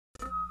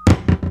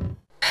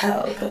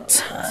Pelpa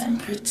time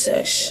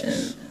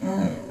protection.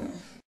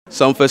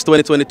 Sumfest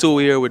 2022,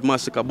 we're here with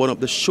MASICKA, burn up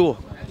the show.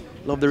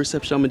 Love the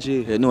reception, my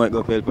G. You know it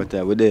go Pelpa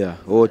time, we're there.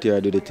 Out here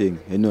do the thing.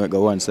 You know it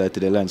go one side to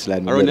the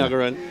landslide, my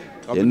brother.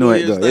 You know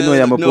it go. You know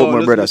I'm a poke,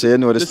 my brother, so you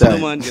know the style.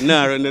 Man, you're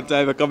not run the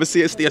time. I come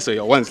see stay, so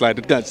you're one slide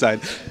to that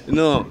side. You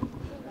know,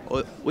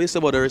 what you say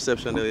about the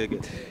reception that you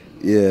get?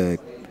 Yeah,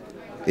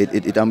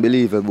 it's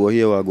unbelievable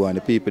here we go, and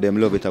the people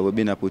them love it, and we've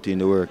been putting in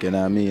the work, you know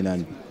what I mean?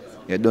 And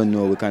you don't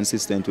know we're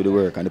consistent with the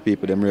work, and the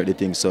people them rate the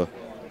thing, so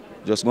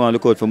just go and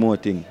look out for more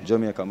things.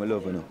 Jamaica, I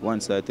love you know.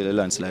 One side to the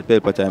landslide.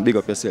 Pelpa time, big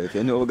up yourself.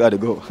 You know we gotta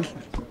go.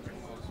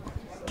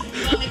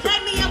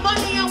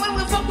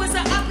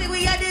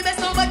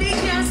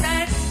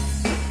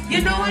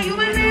 You know why you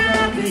and me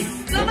happy?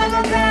 Love I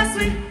love last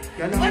week.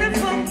 What the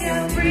fuck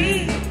can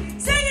breathe?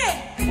 Sing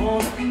it!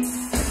 Moments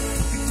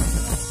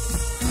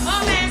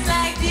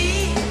like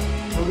these.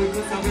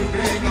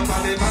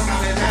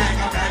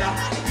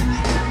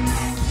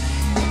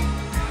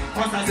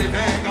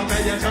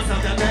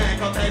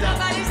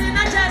 Nobody's in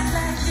a just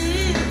like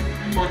this.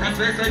 But my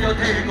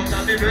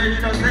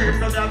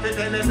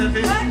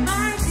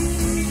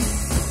dear,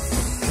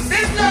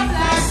 this love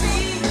like me.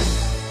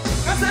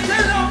 Cause I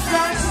love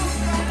like me.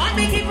 Want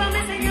me keep on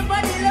missing your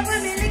body, love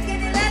when me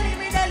licking it, let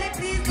me darling,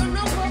 please don't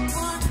know what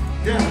one.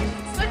 Yeah.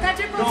 Sweat at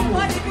your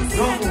body, pussy, I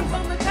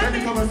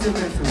can come and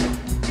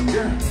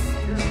Yeah.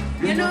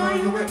 You know how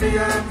you make me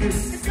happy.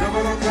 It's never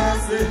a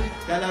classic.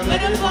 Where the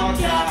fuck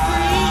you're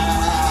free.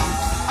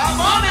 A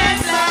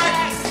moment like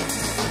this.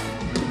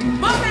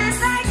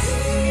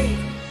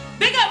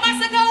 Big up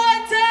MASICKA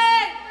one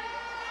time.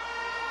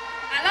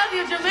 I love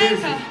you,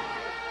 Jamaica.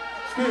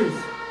 Squeeze.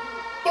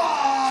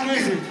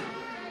 Squeeze it.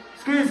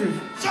 Squeeze it.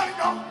 Shut it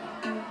down.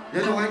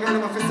 You know I got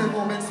them official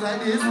moments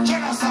like this.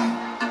 Genocide.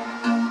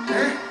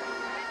 Eh?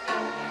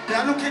 They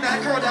are looking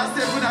at crowd and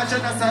stay with a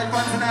genocide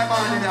fans in their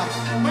morning now.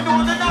 We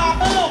know they now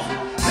move.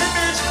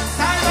 Image,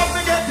 sign up to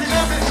get in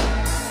every.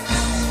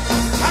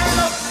 Sign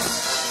up.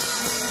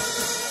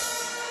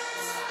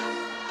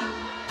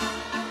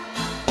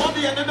 On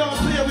the end, they don't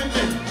play with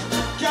me.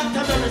 Can't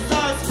tell me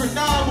stars spring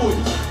now wood.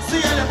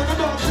 See them, but they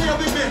don't play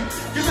with me.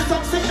 Give me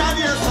some signal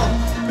here, son.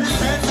 This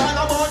is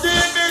all about the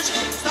image.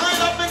 Sign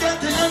up to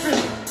get in every.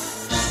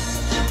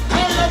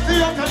 Sign up to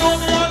you, can know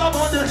me all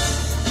about it.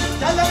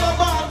 Tell them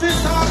about this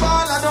time,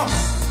 all I know.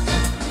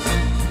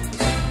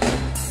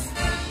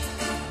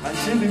 And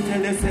she will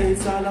tell you, say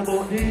it's all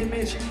about the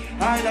image.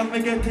 I love me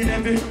getting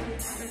every.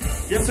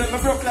 You said me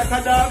broke like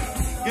a dog.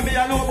 Give me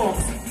a low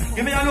box.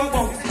 Give me a low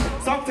box.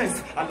 Something.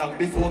 And long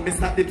before me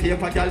start the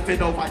paper, y'all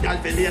feel over, y'all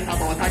feel late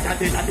about I can't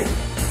take it.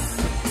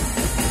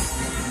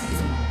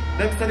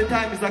 Next time the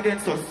time is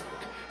against us.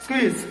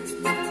 Squeeze.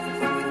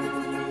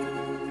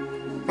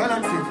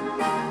 Balance it.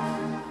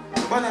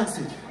 Balance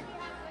it.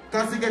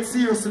 Because it gets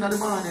serious in the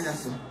morning,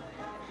 that's all.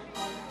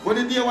 What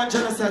did you want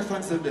genocide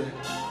fans in there?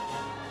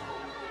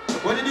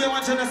 What did you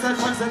want genocide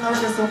fans in the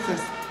reggae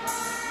surface?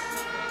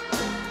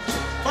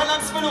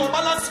 Balance below,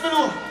 balance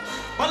below,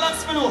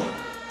 balance below.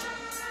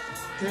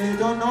 They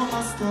don't know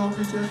my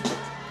story yet.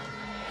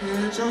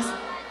 Hey, just.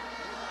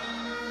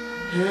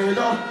 Hey,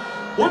 don't.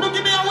 Want to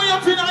give me a way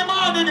up in the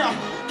morning, yeah?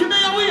 Give me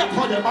a way up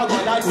on them, I go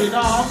like we know.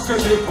 I'm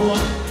crazy for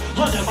one.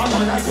 On them, I go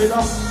like we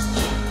know.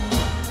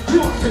 You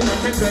want to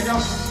make it better?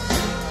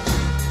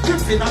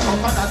 Keep in a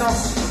cup and a dog.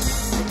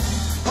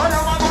 On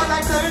them, I go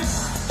like this.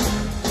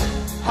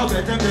 How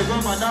get them big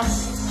woman now?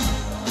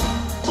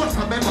 What's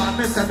my baby, I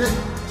miss a bit.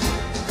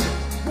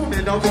 Move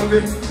it down for me.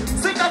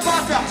 Sing the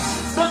faster.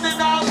 Sunday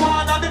now,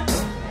 one of them.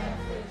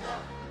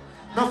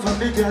 Not for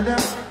me, girl,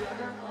 them.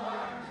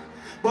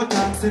 But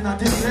dancing at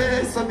the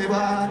place of me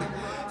bad.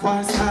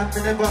 One stand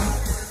me never.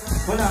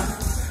 Hold on.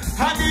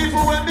 And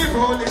even when me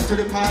roll into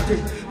the party,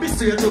 me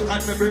straight look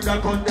and me bring a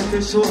gun to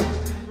the show.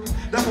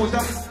 The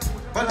mother,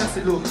 balance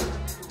it low.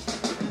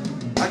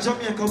 I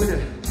Jamaica with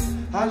it.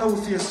 All our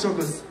face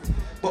struggles.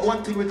 But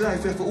one thing with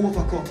life, we have to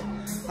overcome.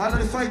 All of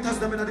the fighters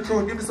them in the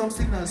crowd, give me some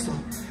signals, so.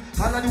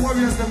 All of the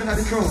warriors them in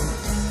the crowd.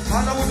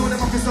 All of we know them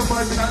have to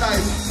survive in a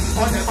life.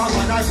 On them have a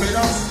life with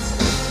us.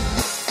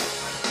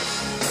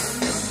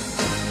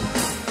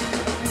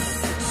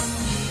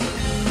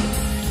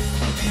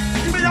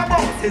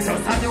 It's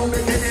just a new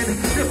beginning.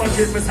 You must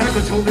give me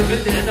circle to the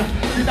within.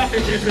 Did I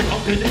finish with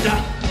up in the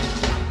dark?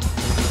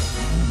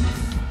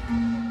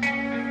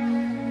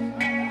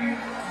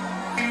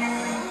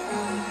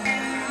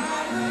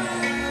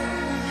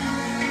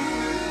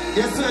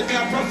 Yes, when me a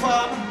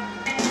perform.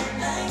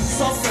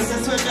 Success,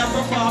 yes, when me a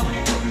perform.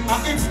 A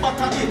hits back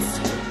a hits.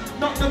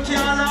 Nothing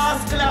can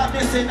last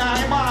gladness in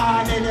my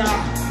morning, yeah.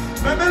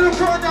 When me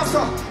look around you,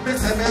 so me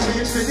say me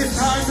reach for this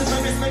time. Me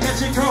miss me get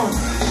you crown.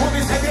 But me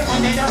say me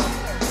money now.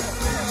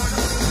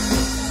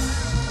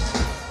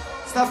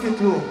 Stop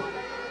it low.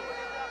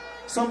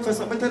 Some first,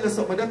 let me tell you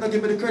something, them not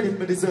give me the credit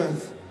me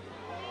deserve.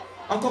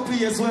 A couple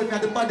years well, me are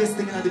the baddest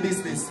thing in the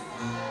business.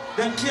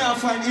 Them can't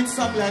find it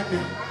song like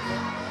me.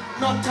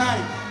 No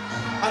time.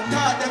 I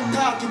thought them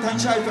talk it and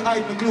try to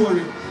hide my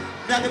glory.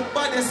 Me are the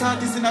baddest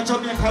artist in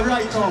Jamaica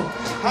right now.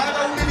 I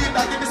don't believe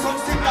that give me some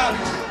signal.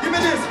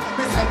 this.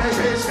 Me say me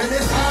reach for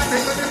this hard, me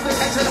go this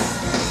protection.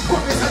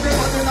 Put me say me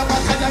put in a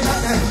back and I got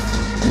them.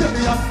 Hear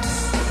me up.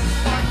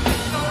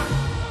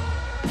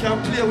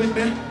 Can't play with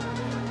me.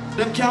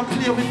 Them can't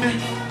play with me.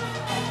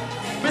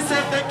 Me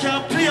say they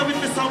can't play with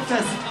me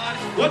sometimes.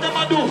 What them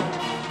I do?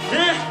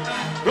 Eh?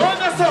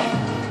 Run us up.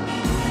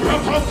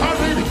 Rough up,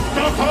 hurry,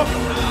 stop up.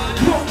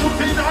 Look to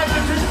be the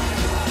identity.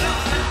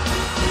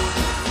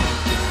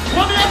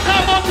 What do you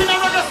come up in a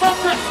run us up?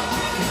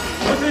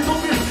 When they do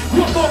me,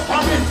 rough up,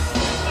 hurry.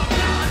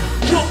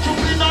 Look to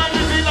be the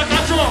identity like a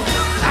drum.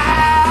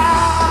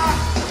 Ah!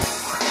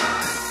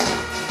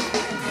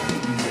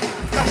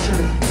 Gotcha.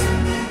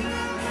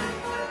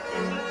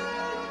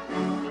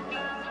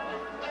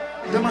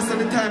 They must have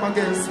the time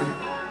against me.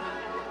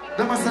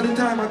 They must have the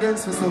time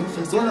against me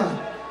something. Hold on.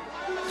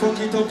 Fuck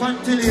it up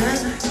until the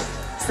end.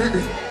 Send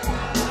it.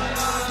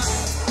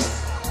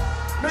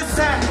 Me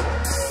say,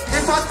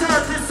 if a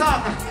 30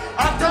 song,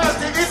 a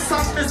 30 hit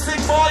song me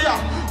sing for ya.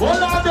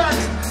 Hold on then.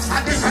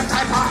 A different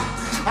type of.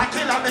 I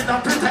kill them in the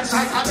pretext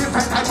like a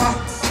different type of.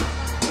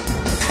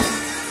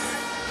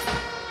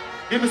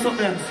 Give me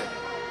something else.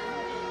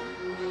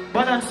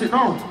 Balance it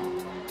now.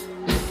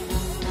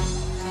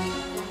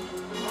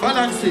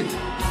 Balance it.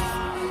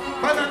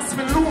 Balance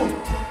me low.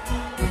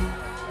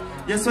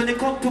 Yes, when you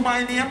come to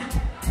my name,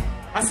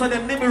 I saw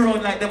them name me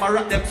run like them, I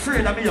rap them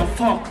afraid of me, you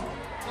fuck.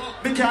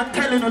 Me can't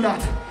tell you no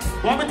that.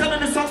 What me telling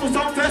the song for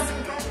some fest?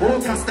 Oh,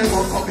 cause they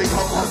won't come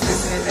because they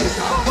say they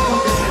can't.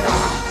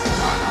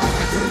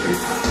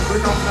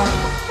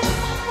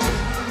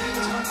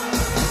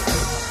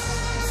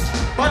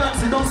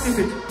 Balance it, don't skip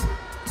it.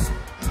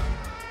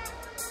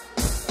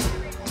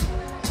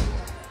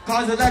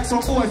 Cause it's like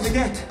some boy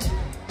forget.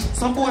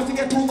 Some boy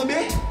forget who me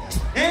be.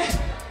 Eh?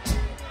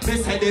 Me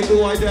say they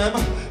boy them.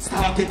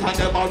 Start it and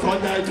them out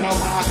on their job.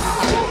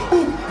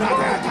 Ooh, now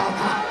they're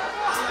talking.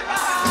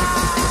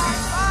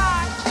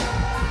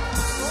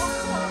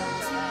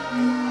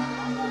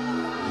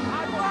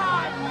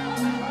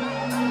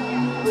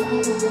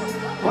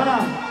 What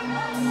up?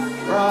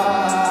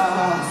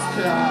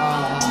 Rasta.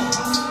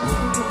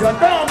 You're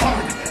dumb,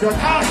 man. You're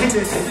talking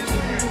this.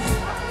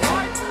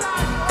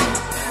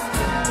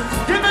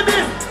 Give me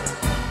this.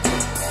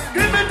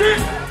 Give me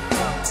this.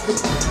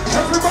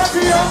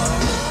 Everybody up.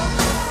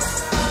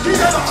 Give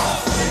them up.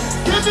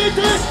 Give me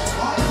this.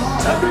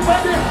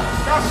 Everybody.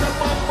 That's a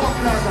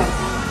motherfucker.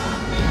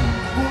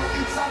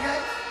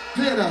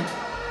 Play that.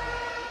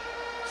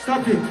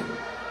 Stop it.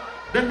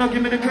 Them not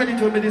give me the credit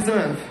what me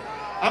deserve.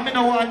 I mean, I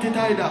want it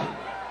either.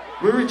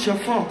 We rich your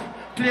fuck.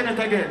 Play that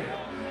again.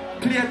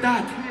 Play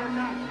that.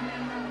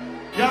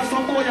 You have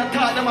some boy that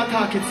talk, them are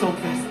talking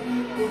something.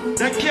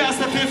 They can't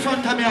step in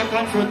front of me and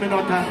confront me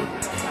no time.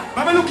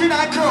 I'm looking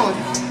at the crowd.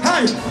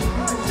 Hey,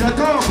 you're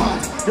dumb, man.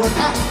 You're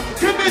tough.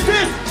 Give me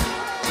this.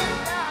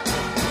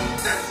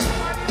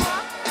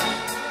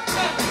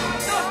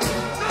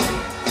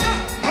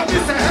 I'm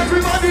just saying,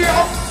 everybody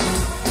up.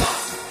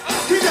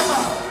 Give them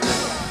up.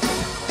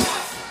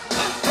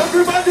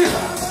 Everybody.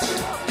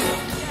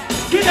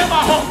 Give them a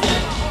hug.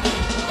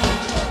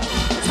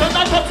 Stand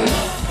up.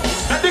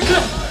 Let the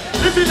club.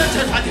 Live in the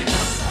jeopardy.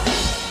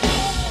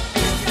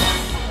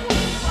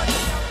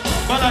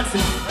 Balance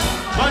it.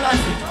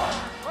 Balance it.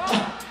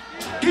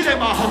 Give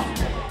them a hug.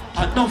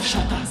 Enough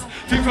shatters.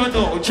 Figure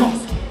no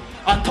just.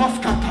 A tough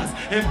cappers.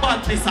 A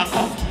badness a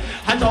cuff.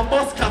 And a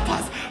bus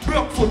clappers.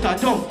 Broke foot a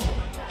dog.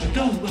 A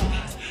dog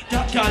babbers.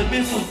 That girl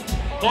me fuck.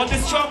 On the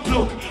strong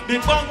plug. Me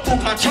bank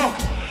book a chuck.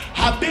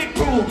 A big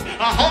broom.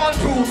 A horn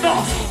broom.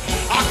 No.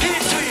 A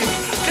clean stream,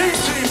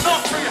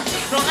 not free,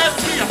 no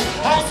SP,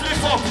 house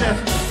lift up there.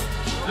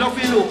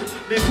 Lovely look,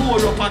 me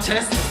pour up a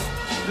chest.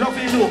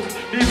 Lovely look,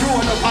 me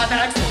roll up a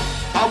next.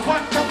 I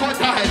want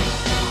crocodile.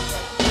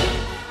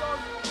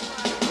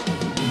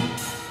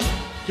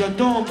 You're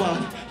dumb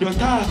bad, you're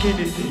talking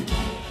it.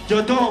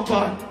 You're dumb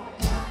bad.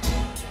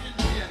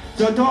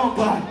 You're dumb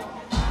bad.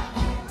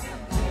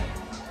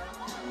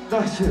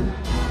 That's it.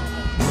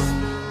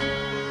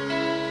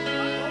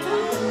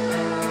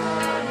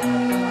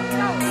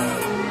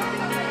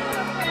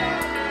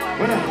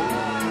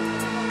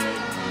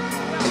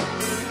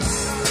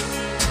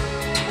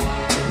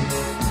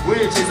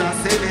 Wages are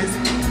savings.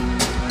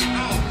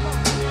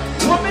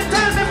 What me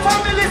tell the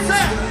family,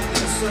 sir?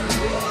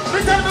 Me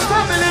tell the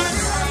family.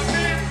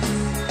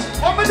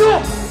 What me do?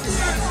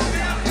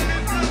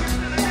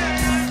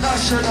 Not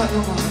sure that no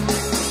man.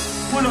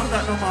 Pull up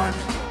that no man.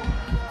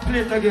 Play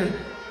it again.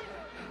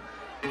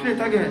 Play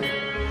it again.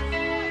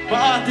 But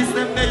artists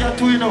them there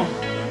too, you know.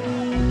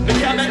 Me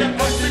can't make them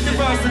put 50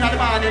 person at the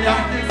man in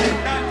there.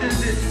 That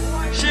is it.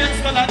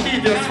 Shakes gonna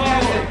need you.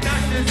 Forward.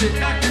 That is it,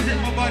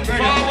 my bad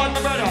brother. Forward,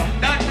 my brother.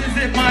 That is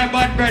it, my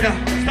bad brother.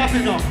 Stop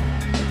it now.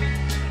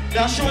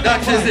 Now show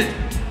that is it.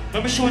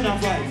 Let me show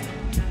that vibe.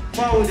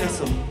 Forward there,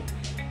 so.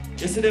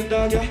 You see them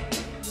dog, yeah?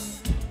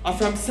 I'm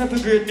from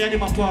 7th grade, me and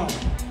him apart.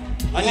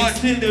 And they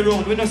still the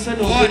road. We don't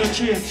sell out, we don't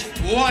change.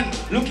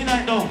 Looking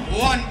at now.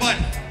 But.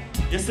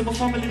 You see my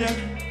family there?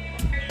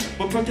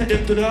 But protect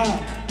them to the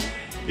heart.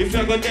 If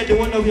you're going dead, the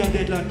one of you are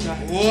dead long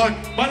time.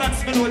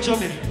 Balance me no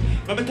Johnny.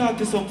 Let me talk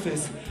to some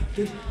face.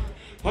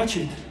 Watch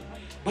it.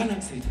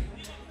 Balance it.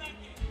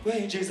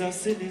 Wages of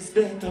sin is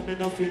death, I'm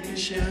not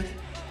finished yet.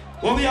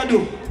 What we a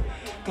do?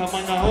 Come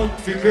on, I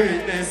hunt for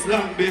greatness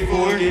long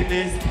before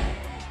Guinness.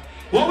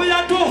 What we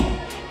a do?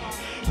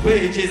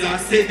 Wages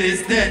of sin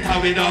is death, how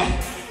we know?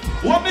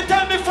 What me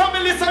tell me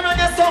family, son, I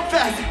get some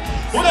fast.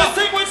 What I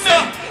sing with me?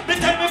 Me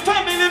tell me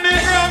family, me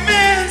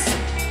remains.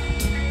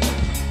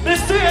 Me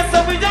straight,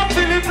 so we don't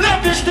feel it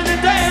lavish till the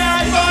day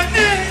I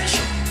vanish.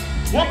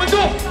 What me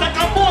do? Like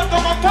a boat,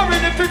 come a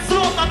foreign if it's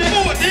slow, and the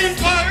boat in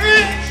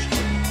Paris.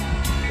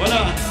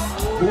 Well,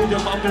 who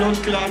them a blood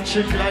clot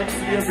chick like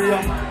slavery?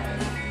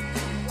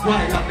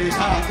 Why have me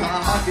heart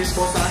and haggish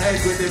but a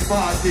head with the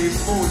party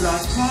smooth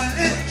as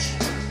college?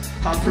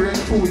 A brain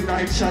full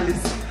like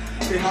chalice.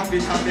 They have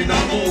it and they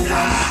don't move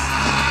on.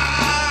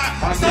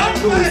 I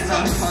can't do it and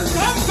chalice.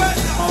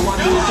 I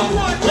want to do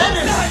something.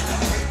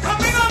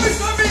 Coming on me,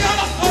 coming on.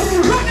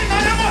 Running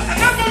on the mountain,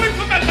 never make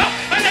me better.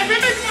 And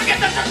every make me get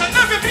a shot and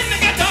every thing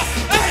together.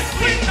 Hey,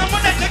 win the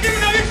money, give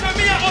me the wish from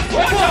me. I want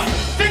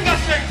finger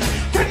strength.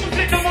 Can you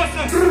take the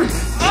muscle?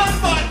 All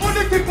man,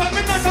 only people me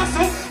not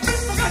hustle.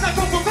 Miss me got a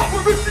couple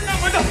rich in the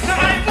mother.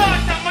 I'm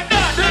not, I'm a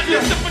dad. I'm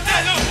used to put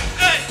that up.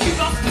 Hey, give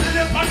us the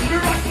left and we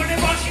rock for the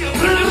bash here.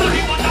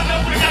 Everybody want to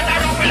love, we got a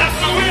rock with us.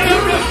 Now we're the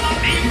rock. I'm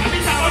being for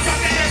this house, I'm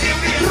getting the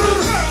way.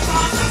 Girl,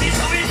 man, I'm this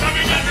away from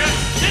the devil.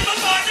 In the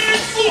morning,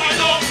 school, I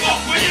don't fuck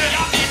with you.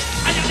 Yeah, bitch,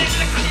 and you think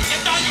like I need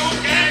it on your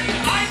head.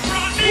 I'm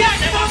from the end,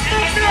 they must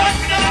put me on the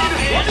head.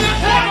 What do you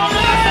say?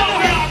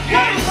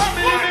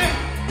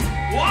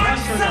 One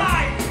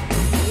side,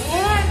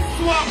 one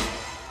swap.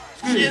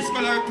 She is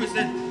going to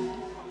represent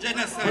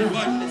genocide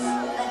badness.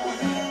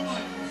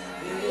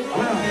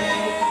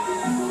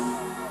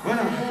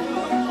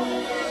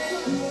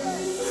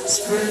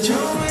 Spread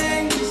your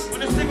wings.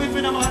 When you sing with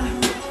me, man.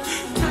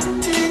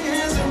 Nothing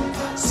is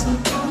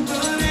impossible,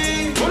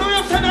 believe. What do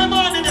you say,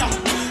 man, in here? I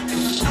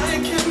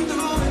can do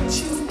it,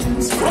 you can.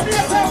 What do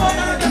you say,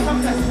 man?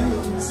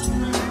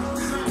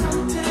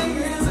 Nothing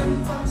is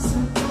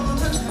impossible,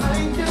 but I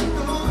can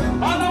do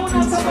it. I don't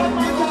know about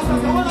my daughter.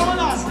 Come on.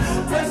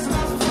 Let's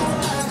not feel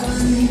like a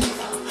leader.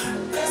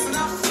 Let's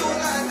not feel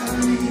like a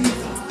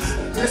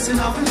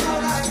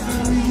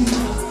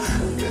leader.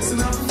 Let's not feel like a leader. Let's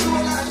not feel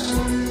like a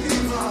leader.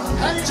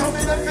 And show me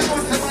the people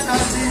say when I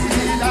see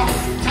leader.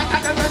 Check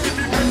out the ready.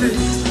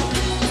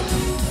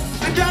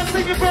 We can't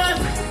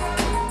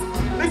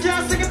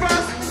sing it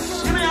first.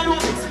 Give me a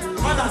note.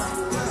 Brothers.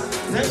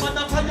 They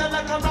motherfucker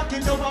like a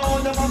rocket over all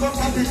the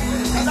motherfuckers.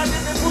 And I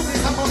give me pussy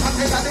some more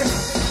happy than this.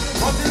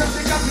 But the left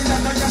got me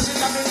like a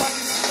yashing at me body.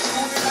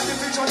 Moving at the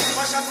picture, the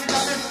fashion with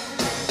me.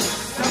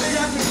 Tell me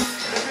yaki,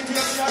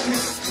 everything yaki.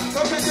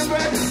 Go get the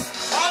bread.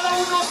 All I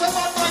know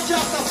about my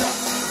job, doctor.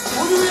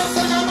 Who do we have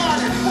to your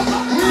money?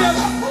 We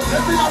have.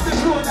 Let me have the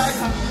flow like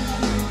that.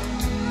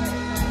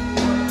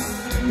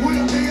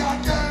 We'll be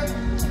again.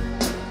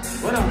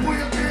 What up?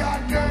 We'll be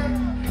again.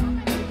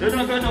 You're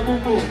not going to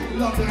boom boom.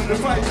 The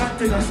fight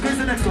continues. Squeeze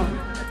the next one.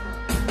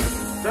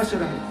 That's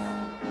your line.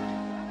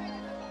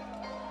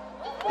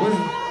 What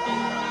up?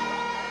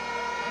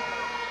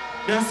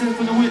 You're still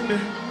for the with me.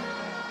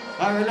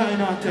 I rely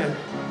on 10.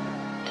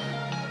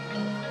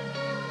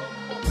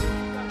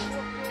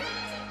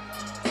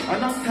 A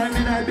long time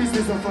in our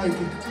business of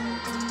fighting.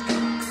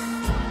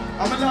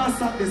 I'm a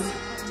last at this.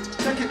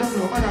 Check it down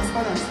low.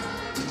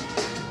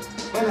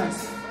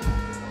 Balance.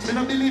 I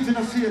don't believe in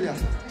a failure.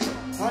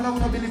 All I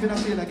want to believe in a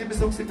failure. Give me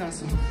some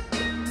signals.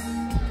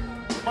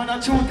 Man, a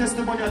true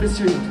testimony of the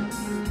street.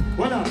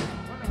 What up?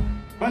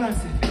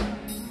 Balance it.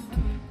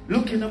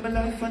 Looking at my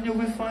life and you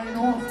will find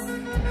out.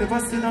 Ever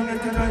seen a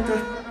get right?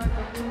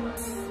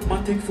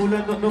 Man think full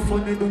and not no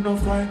funny, do no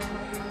fight.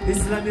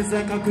 This land is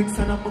like a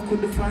quicksand and I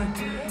couldn't find.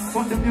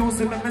 Fuck the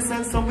music, make me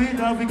sell some weed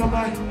and we go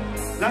buy.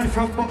 Life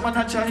rough, but man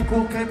a try,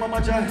 cocaine,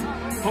 mama dry.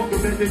 How the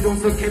baby don't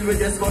so kill with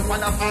this, but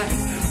man a fight.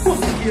 Bust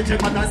the cage,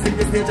 man a sing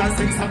the stage and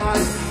sing some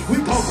high. We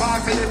go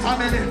back for the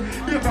family.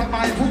 You got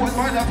my food,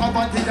 more than for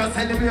one thing, a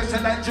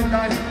celebration like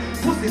July.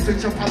 Pussy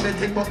switch up and they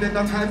think, but they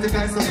don't have the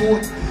guys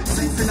support.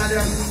 Six in a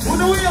them, who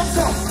know we have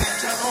some?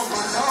 Check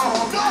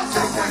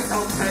my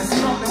sound, press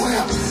from the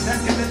way. Let's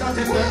give it that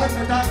in the room,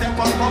 that them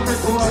one number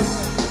to us.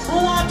 Who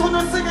want to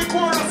not sing a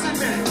chorus in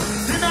me?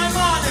 In the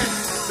morning,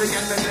 we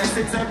get the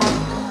blessings ever.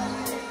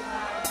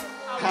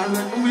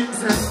 Harlan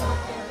wins it.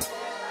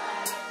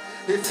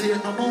 It's here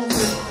in the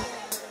movie.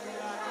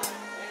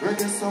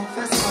 Reggae song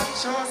festival,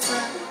 sure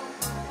say.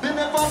 They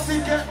never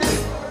forget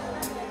it.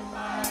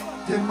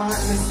 They might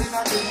listen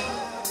at it.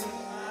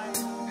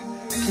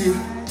 Keep.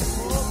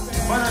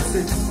 Balance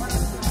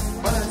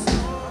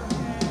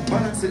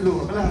it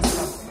low, balance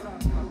up.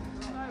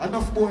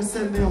 Enough more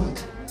sell me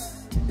out.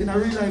 In a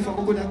real life,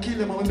 I'm going to kill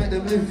them and we make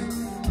them live.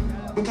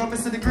 Because I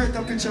see the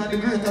greater picture and the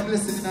greater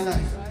blessing in a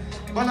life.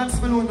 Balance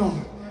below now.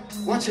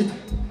 Watch it.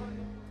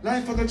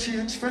 Life I go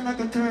change, friend I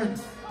go turn.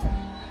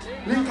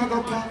 Link I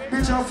go pop,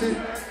 bridge off it.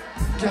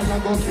 Girl I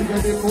go give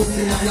you the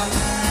pussy and ya.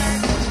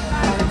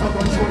 Life I go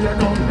show you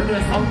down the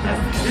rest out there.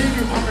 Leave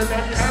you from the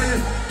left early.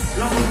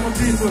 Love of my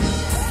people.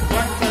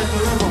 One side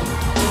forever.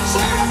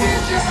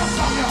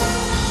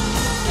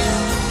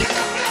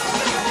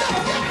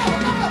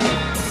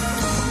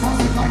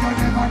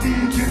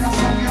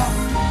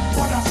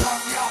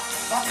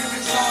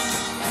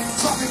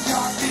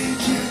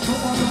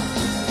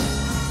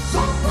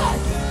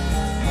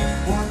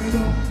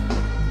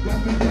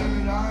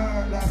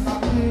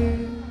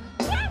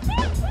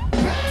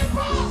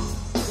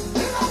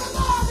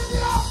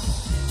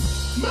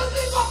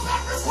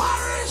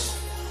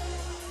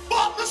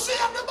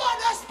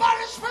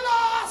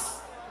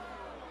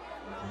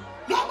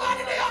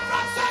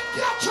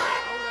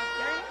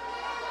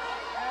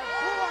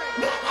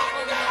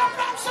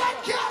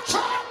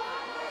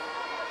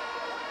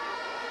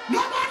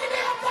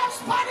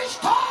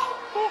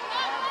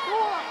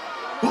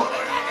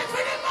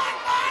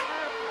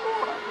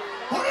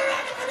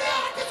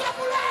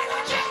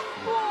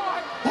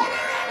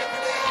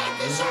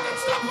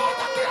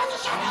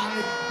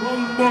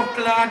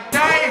 clock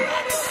time.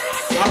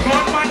 I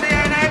got Monday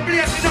and I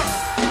place, you know.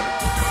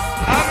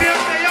 I'm here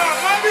to say, yo,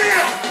 come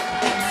here.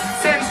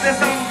 Since there's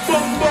some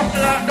bumbo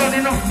clock done,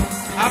 you know.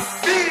 I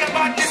feel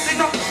about this, you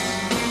know.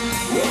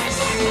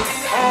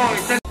 Oh,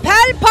 it's a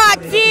Pelpa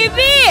TV!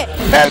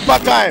 Pelpa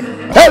time!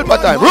 Pelpa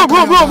time! Room!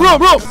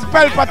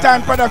 Pelpa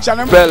time production!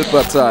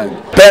 Pelpa time!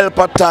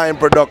 Pelpa time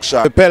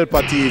production!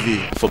 Pelpa TV!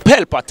 For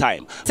Pelpa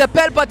time! It's a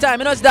Pelpa time,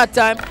 you know it's that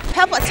time.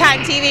 Pelpa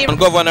time TV. I'm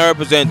governor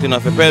representing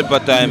of a Pelpa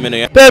time, you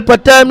know. Pelpa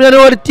time, you know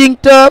what the thing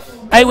tough?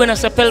 I when I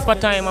say Pelpa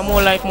time, I'm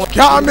more like more.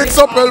 Can't mix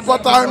up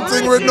Pelpa time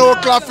thing with no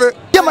coffee.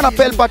 Yeah, man, a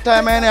Pelpa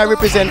time, and I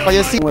represent for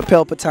you. See, with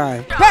Pelpa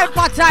time.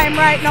 Pelpa time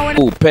right now.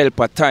 Oh,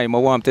 Pelpa time, I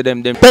want to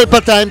them. Pelpa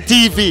time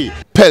TV!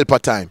 Pelpa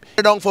time!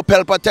 Down for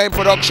Pelpa time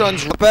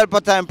productions! Pelpa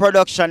time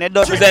production, it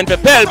does Represent for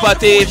Pelpa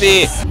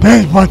TV.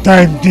 Pelpa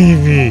time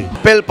TV!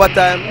 Pelpa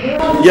time!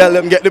 Yeah,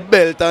 let them get the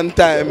belt on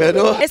time, you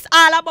know? It's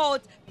all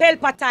about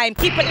Pelpa time.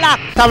 Keep it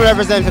locked. Come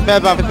represent for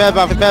Pelpa,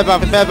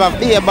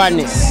 be a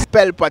badness.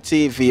 Pelpa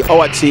TV,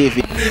 our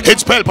TV.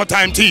 It's Pelpa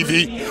time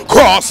TV!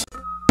 Cross!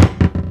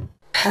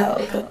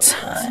 Pelpa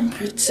time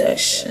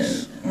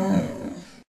protection.